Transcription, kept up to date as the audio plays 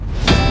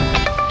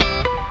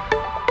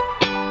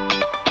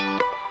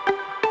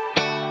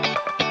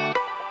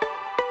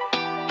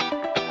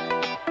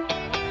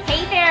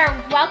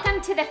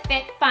Welcome to the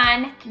Fit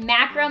Fun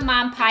Macro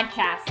Mom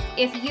Podcast.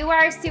 If you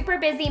are a super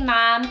busy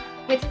mom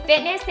with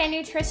fitness and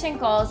nutrition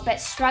goals but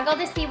struggle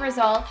to see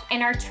results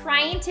and are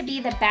trying to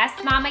be the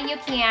best mama you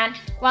can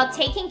while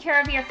taking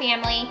care of your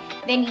family,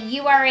 then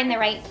you are in the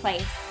right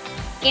place.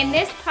 In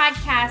this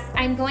podcast,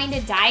 I'm going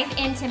to dive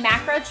into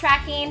macro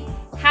tracking,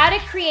 how to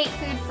create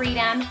food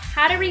freedom,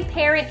 how to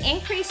repair and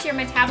increase your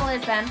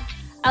metabolism,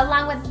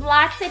 along with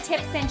lots of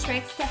tips and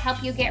tricks to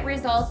help you get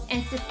results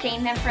and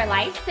sustain them for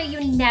life so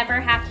you never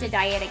have to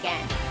diet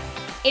again.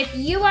 If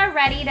you are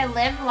ready to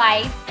live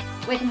life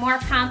with more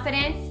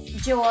confidence,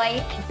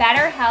 joy,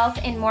 better health,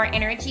 and more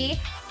energy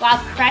while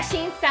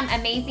crushing some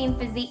amazing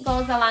physique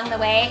goals along the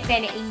way,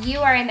 then you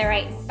are in the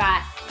right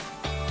spot.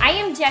 I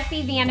am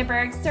Jessie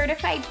Vandenberg,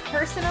 certified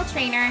personal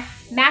trainer,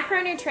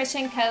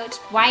 macronutrition coach,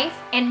 wife,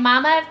 and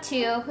mama of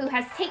two who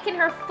has taken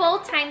her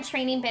full-time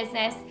training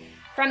business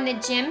from the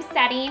gym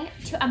setting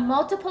to a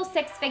multiple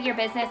six-figure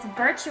business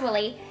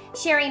virtually,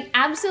 sharing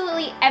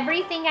absolutely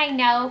everything I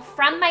know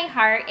from my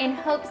heart in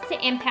hopes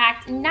to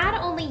impact not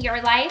only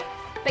your life,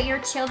 but your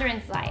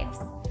children's lives.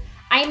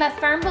 I am a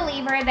firm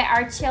believer that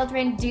our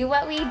children do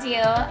what we do,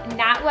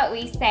 not what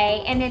we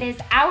say, and it is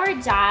our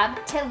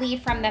job to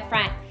lead from the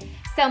front.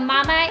 So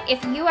mama,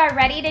 if you are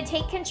ready to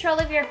take control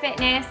of your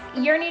fitness,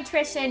 your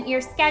nutrition,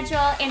 your schedule,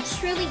 and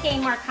truly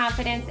gain more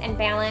confidence and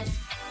balance,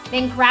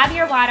 then grab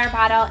your water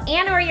bottle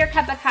and or your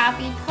cup of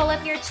coffee, pull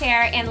up your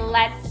chair, and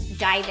let's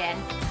dive in.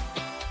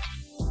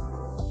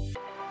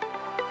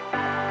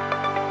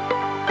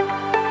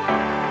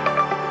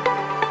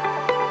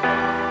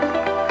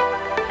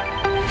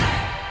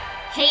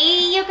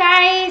 Hey you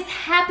guys,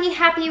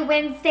 happy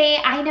Wednesday.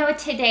 I know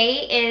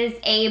today is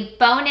a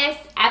bonus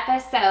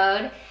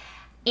episode,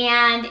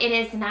 and it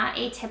is not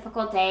a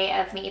typical day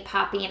of me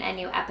popping a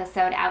new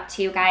episode out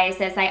to you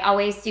guys, as I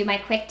always do my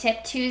quick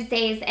tip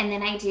Tuesdays and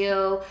then I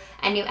do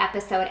a new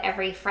episode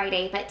every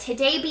Friday. But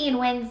today being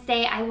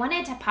Wednesday, I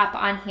wanted to pop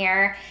on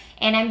here,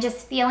 and I'm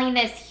just feeling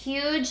this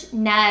huge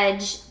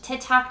nudge to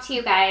talk to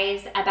you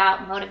guys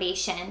about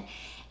motivation.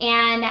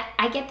 And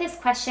I get this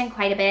question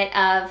quite a bit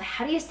of,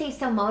 how do you stay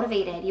so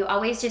motivated? You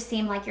always just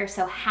seem like you're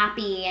so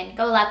happy and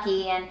go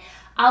lucky and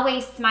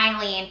always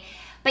smiling.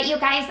 But you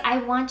guys, I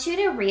want you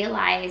to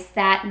realize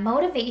that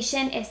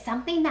motivation is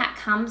something that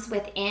comes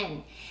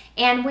within.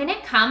 And when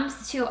it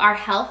comes to our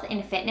health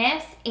and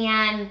fitness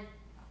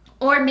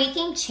or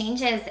making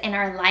changes in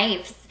our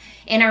lives,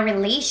 in our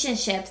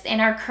relationships, in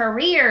our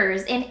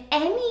careers, in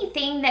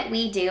anything that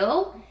we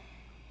do,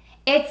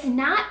 it's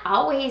not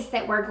always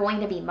that we're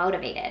going to be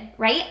motivated,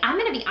 right? I'm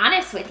going to be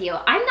honest with you.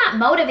 I'm not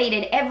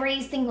motivated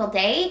every single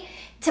day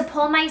to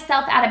pull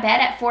myself out of bed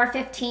at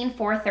 4:15,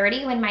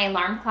 4:30 when my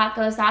alarm clock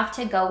goes off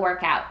to go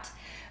work out,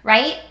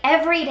 right?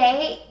 Every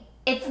day,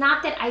 it's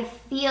not that I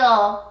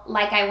feel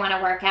like I want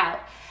to work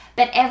out,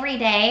 but every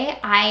day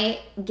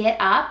I get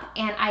up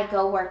and I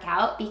go work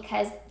out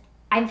because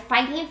I'm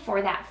fighting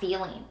for that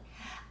feeling.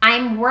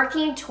 I'm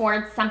working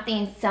towards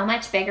something so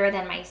much bigger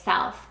than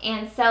myself.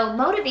 And so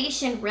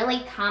motivation really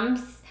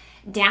comes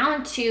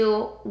down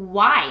to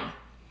why.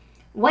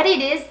 What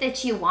it is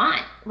that you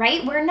want,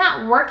 right? We're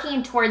not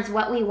working towards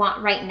what we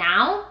want right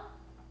now.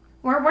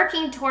 We're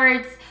working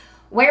towards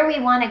where we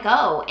want to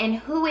go and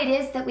who it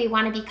is that we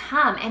want to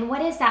become and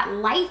what is that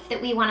life that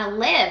we want to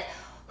live.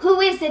 Who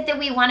is it that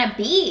we want to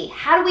be?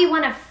 How do we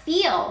want to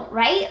feel,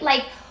 right?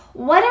 Like,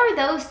 what are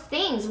those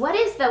things? What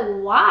is the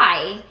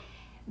why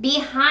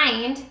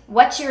behind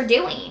what you're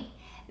doing?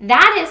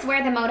 That is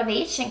where the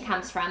motivation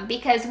comes from,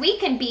 because we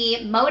can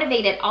be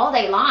motivated all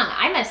day long.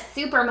 I'm a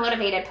super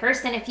motivated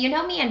person. If you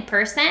know me in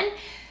person,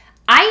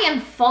 I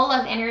am full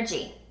of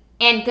energy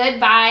and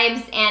good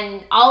vibes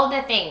and all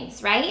the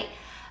things, right?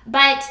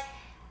 But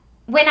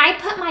when I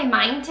put my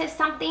mind to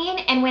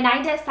something and when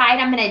I decide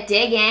I'm going to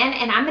dig in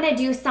and I'm going to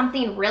do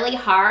something really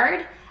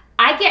hard,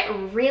 I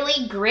get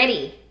really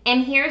gritty.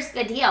 And here's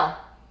the deal.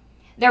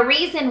 The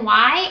reason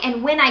why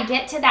and when I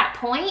get to that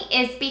point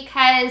is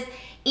because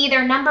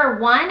either number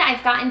one,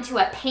 I've gotten to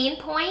a pain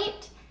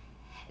point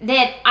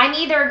that I'm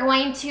either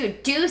going to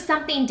do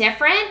something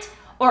different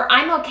or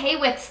I'm okay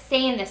with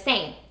staying the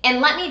same. And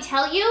let me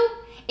tell you,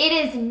 it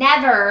is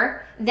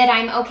never that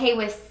I'm okay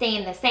with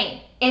staying the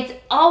same. It's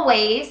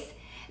always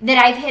that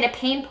I've hit a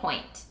pain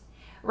point,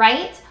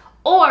 right?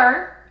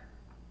 Or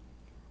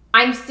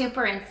I'm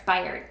super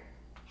inspired.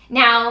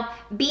 Now,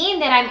 being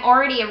that I'm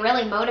already a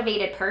really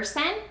motivated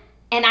person,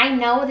 and I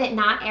know that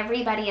not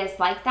everybody is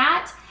like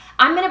that,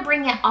 I'm going to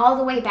bring it all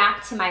the way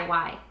back to my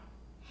why.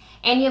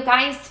 And you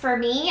guys, for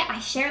me, I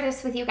share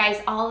this with you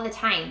guys all the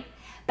time,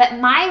 but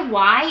my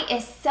why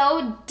is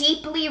so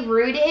deeply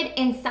rooted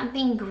in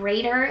something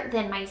greater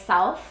than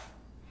myself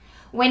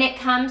when it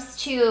comes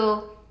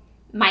to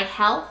my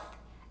health,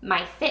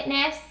 my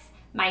fitness,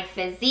 my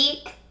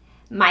physique,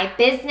 my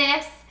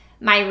business,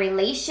 my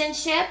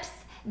relationships,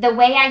 the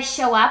way I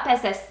show up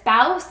as a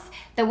spouse,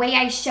 the way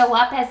I show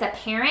up as a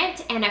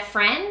parent and a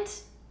friend.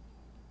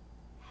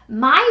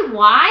 My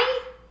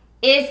why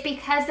is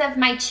because of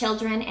my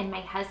children and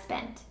my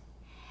husband.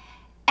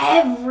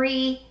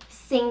 Every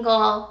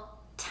single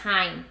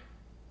time.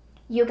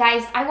 You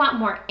guys, I want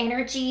more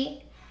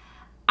energy.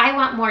 I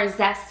want more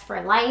zest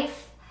for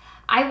life.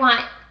 I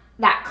want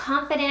that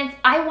confidence.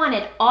 I want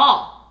it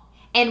all.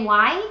 And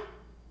why?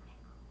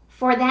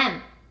 For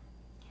them.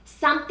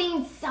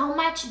 Something so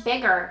much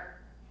bigger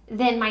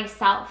than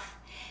myself.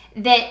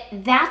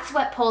 That's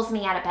what pulls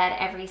me out of bed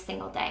every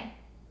single day.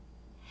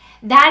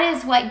 That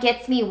is what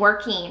gets me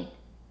working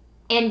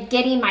and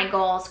getting my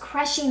goals,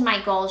 crushing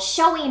my goals,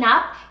 showing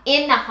up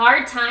in the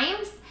hard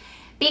times,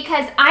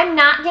 because I'm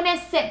not going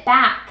to sit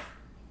back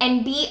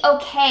and be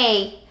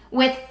okay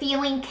with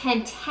feeling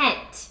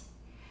content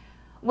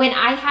when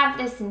I have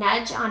this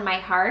nudge on my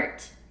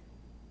heart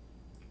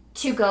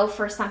to go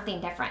for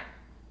something different,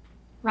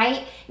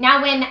 right?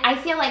 Now, when I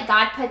feel like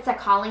God puts a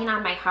calling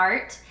on my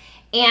heart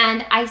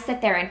and I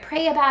sit there and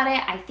pray about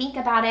it, I think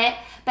about it,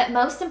 but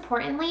most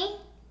importantly,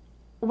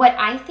 what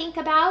I think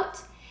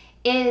about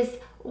is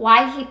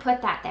why he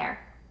put that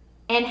there.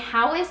 And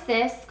how is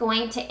this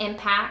going to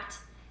impact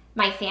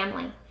my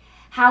family?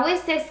 How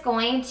is this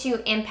going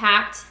to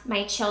impact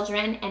my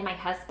children and my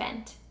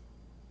husband?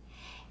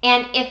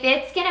 And if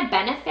it's going to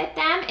benefit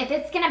them, if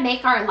it's going to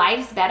make our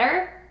lives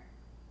better,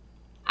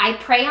 I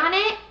pray on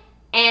it,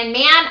 and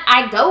man,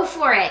 I go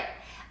for it.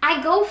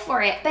 I go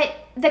for it. But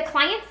the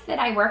clients that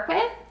I work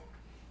with,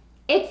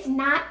 it's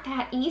not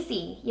that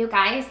easy, you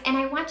guys. And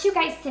I want you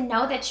guys to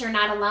know that you're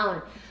not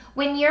alone.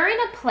 When you're in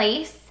a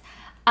place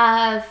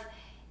of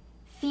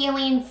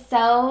feeling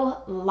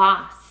so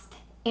lost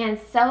and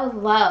so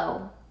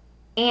low,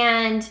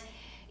 and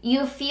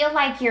you feel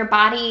like your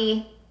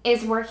body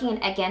is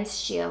working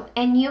against you,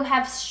 and you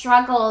have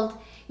struggled,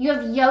 you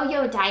have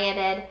yo-yo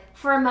dieted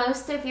for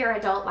most of your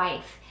adult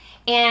life,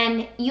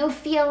 and you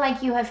feel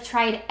like you have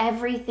tried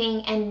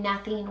everything and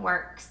nothing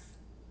works.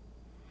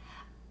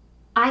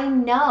 I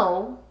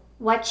know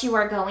what you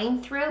are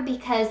going through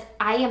because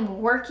I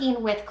am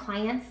working with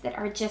clients that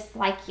are just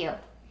like you.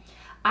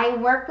 I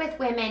work with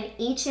women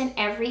each and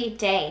every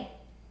day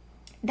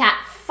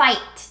that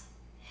fight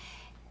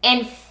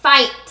and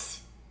fight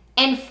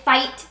and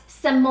fight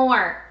some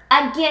more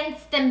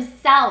against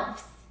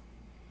themselves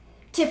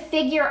to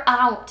figure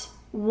out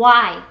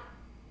why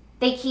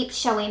they keep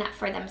showing up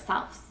for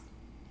themselves.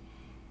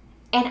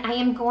 And I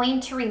am going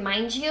to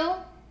remind you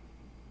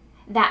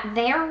that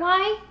their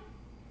why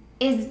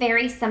is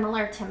very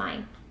similar to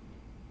mine.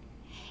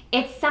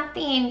 It's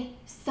something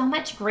so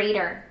much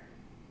greater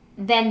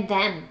than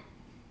them.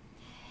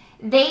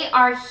 They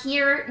are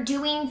here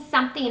doing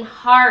something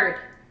hard,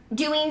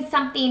 doing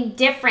something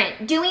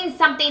different, doing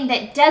something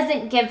that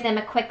doesn't give them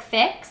a quick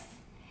fix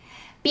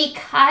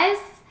because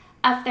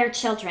of their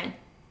children,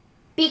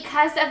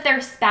 because of their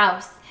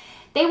spouse.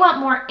 They want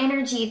more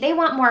energy. They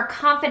want more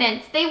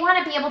confidence. They want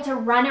to be able to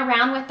run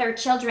around with their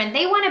children.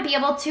 They want to be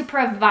able to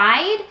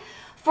provide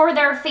for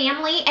their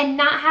family and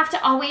not have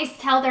to always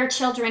tell their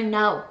children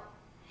no.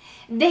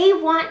 They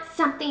want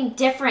something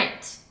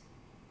different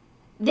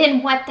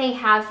than what they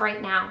have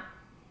right now.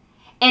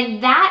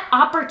 And that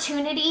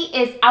opportunity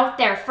is out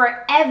there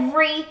for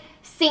every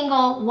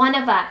single one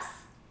of us.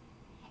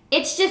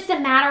 It's just a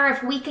matter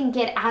if we can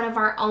get out of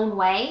our own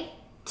way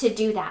to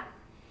do that.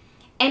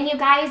 And you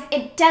guys,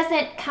 it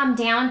doesn't come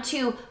down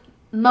to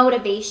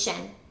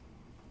motivation,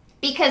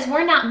 because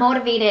we're not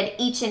motivated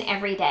each and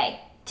every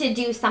day to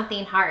do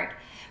something hard,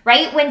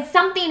 right? When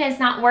something is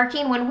not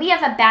working, when we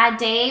have a bad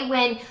day,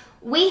 when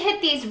we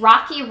hit these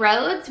rocky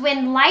roads,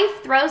 when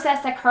life throws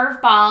us a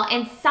curveball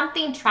and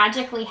something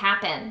tragically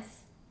happens,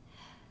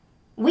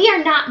 we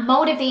are not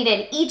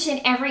motivated each and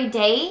every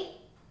day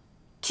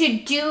to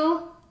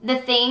do the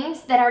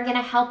things that are going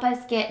to help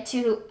us get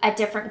to a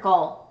different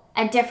goal,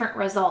 a different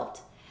result,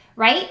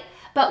 right?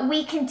 But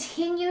we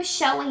continue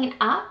showing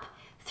up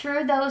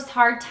through those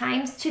hard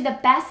times to the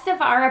best of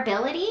our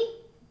ability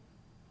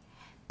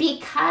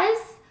because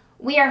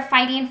we are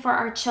fighting for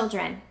our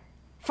children,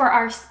 for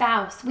our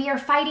spouse. We are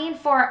fighting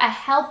for a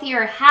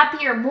healthier,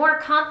 happier, more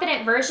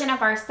confident version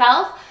of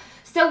ourselves,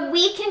 so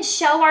we can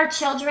show our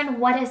children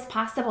what is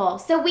possible,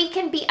 so we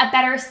can be a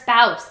better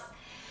spouse,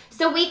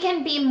 so we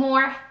can be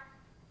more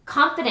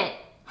confident,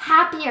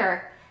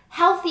 happier,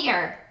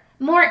 healthier,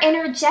 more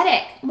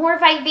energetic, more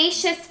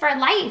vivacious for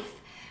life,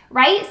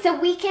 right? So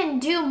we can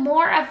do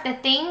more of the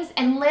things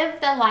and live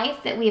the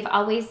life that we've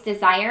always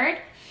desired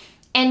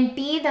and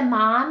be the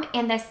mom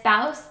and the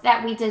spouse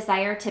that we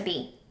desire to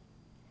be.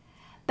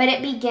 But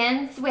it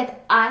begins with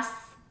us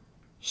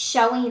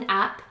showing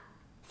up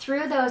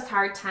through those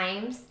hard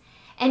times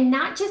and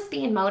not just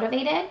being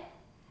motivated,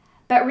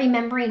 but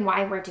remembering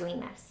why we're doing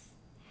this,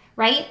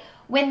 right?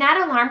 When that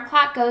alarm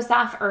clock goes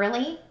off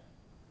early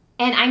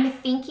and I'm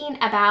thinking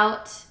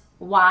about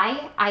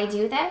why I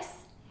do this,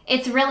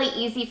 it's really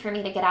easy for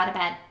me to get out of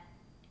bed.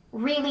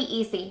 Really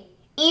easy,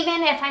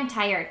 even if I'm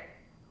tired.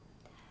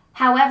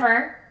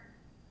 However,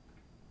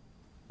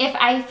 if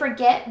I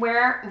forget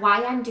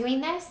why I'm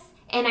doing this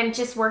and I'm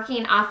just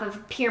working off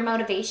of pure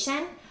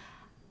motivation,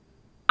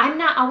 I'm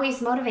not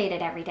always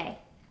motivated every day.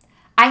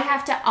 I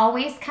have to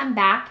always come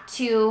back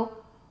to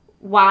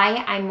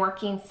why I'm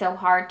working so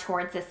hard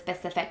towards a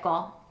specific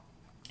goal.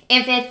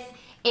 If it's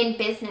in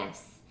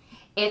business,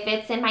 if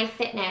it's in my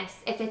fitness,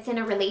 if it's in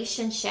a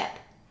relationship,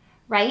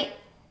 right?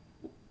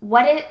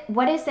 What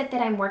is it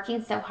that I'm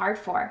working so hard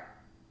for,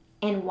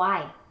 and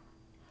why?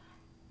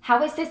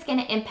 How is this going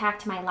to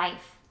impact my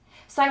life?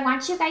 So I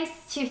want you guys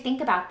to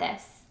think about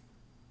this.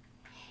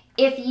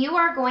 If you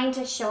are going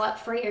to show up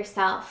for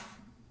yourself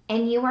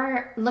and you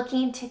are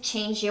looking to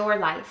change your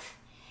life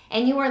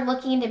and you are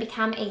looking to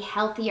become a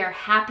healthier,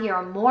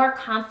 happier, more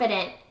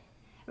confident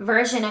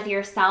version of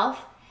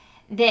yourself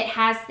that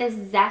has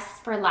this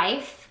zest for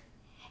life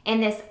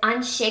and this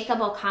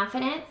unshakable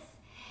confidence,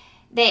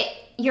 that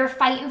you're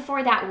fighting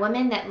for that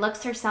woman that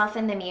looks herself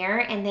in the mirror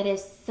and that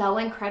is so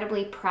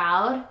incredibly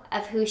proud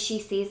of who she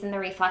sees in the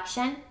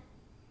reflection,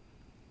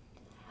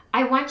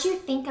 I want you to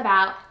think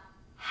about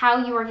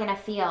how you are going to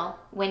feel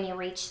when you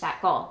reach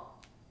that goal.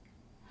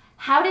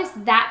 How does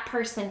that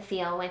person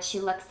feel when she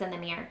looks in the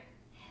mirror?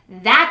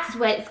 That's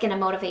what's going to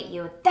motivate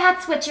you.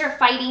 That's what you're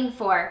fighting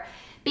for,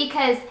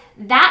 because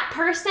that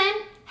person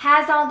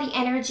has all the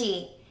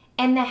energy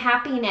and the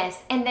happiness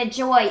and the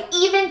joy,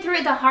 even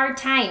through the hard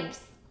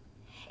times.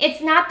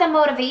 It's not the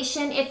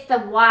motivation, it's the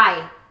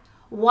why.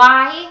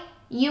 Why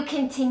you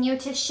continue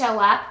to show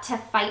up to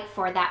fight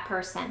for that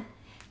person,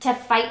 to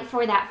fight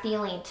for that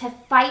feeling, to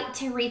fight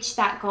to reach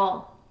that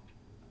goal.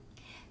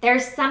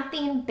 There's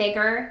something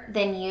bigger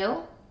than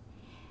you,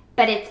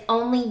 but it's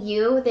only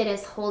you that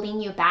is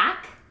holding you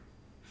back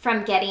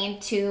from getting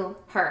to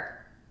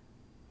her.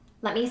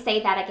 Let me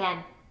say that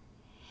again.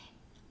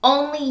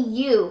 Only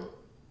you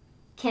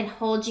can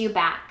hold you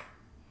back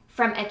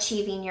from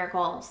achieving your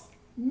goals.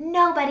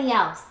 Nobody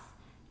else.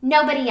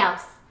 Nobody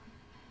else.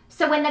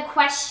 So when the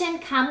question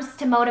comes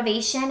to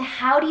motivation,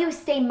 how do you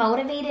stay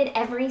motivated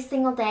every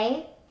single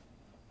day?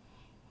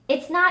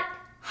 It's not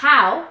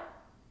how,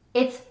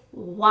 it's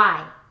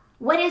why.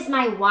 What is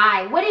my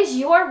why? What is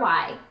your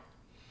why?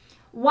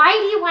 Why do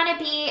you want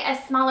to be a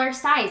smaller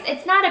size?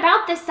 It's not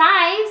about the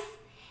size.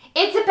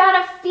 It's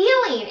about a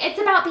feeling. It's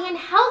about being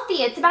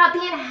healthy. It's about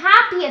being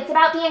happy. It's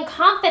about being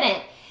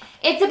confident.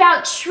 It's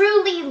about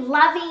truly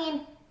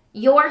loving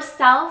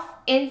yourself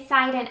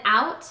inside and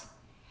out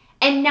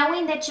and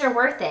knowing that you're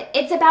worth it.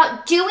 It's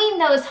about doing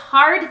those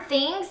hard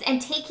things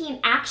and taking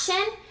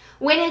action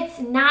when it's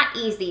not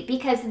easy,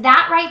 because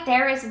that right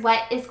there is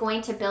what is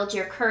going to build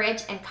your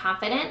courage and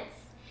confidence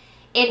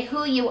in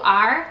who you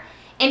are,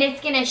 and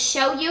it's going to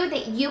show you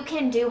that you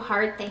can do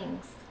hard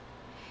things.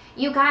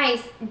 You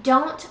guys,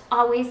 don't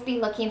always be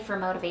looking for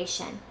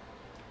motivation,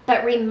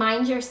 but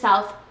remind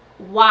yourself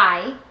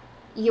why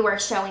you are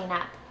showing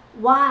up,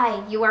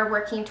 why you are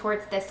working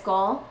towards this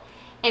goal.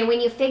 And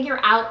when you figure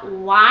out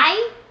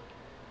why,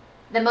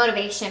 the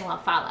motivation will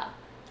follow.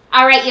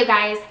 All right, you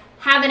guys,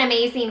 have an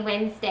amazing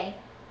Wednesday.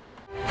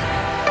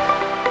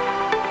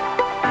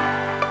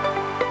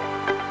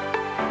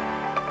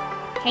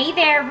 Hey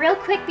there, real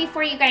quick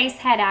before you guys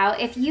head out,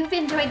 if you've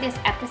enjoyed this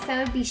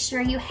episode, be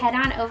sure you head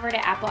on over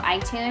to Apple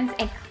iTunes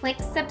and click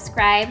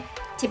subscribe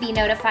to be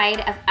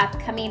notified of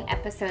upcoming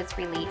episodes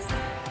released.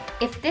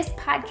 If this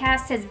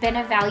podcast has been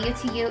of value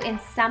to you in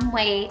some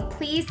way,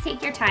 please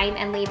take your time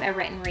and leave a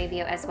written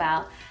review as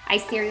well. I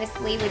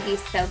seriously would be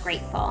so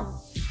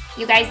grateful.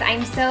 You guys,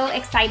 I'm so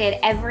excited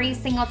every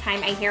single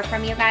time I hear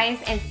from you guys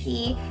and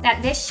see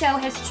that this show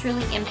has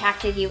truly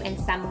impacted you in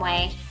some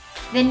way.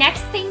 The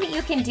next thing that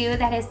you can do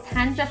that is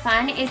tons of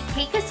fun is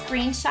take a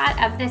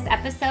screenshot of this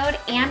episode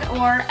and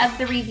or of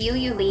the review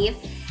you leave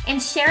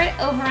and share it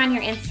over on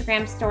your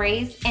Instagram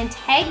stories and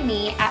tag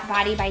me at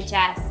Body by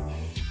Jess,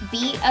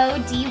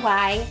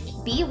 BODYBYJESS.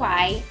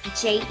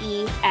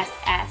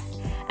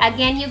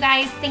 Again, you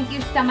guys, thank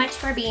you so much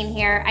for being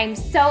here. I'm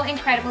so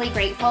incredibly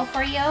grateful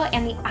for you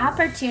and the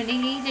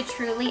opportunity to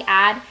truly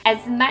add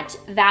as much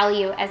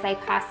value as I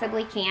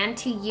possibly can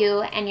to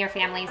you and your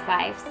family's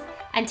lives.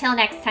 Until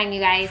next time,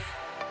 you guys.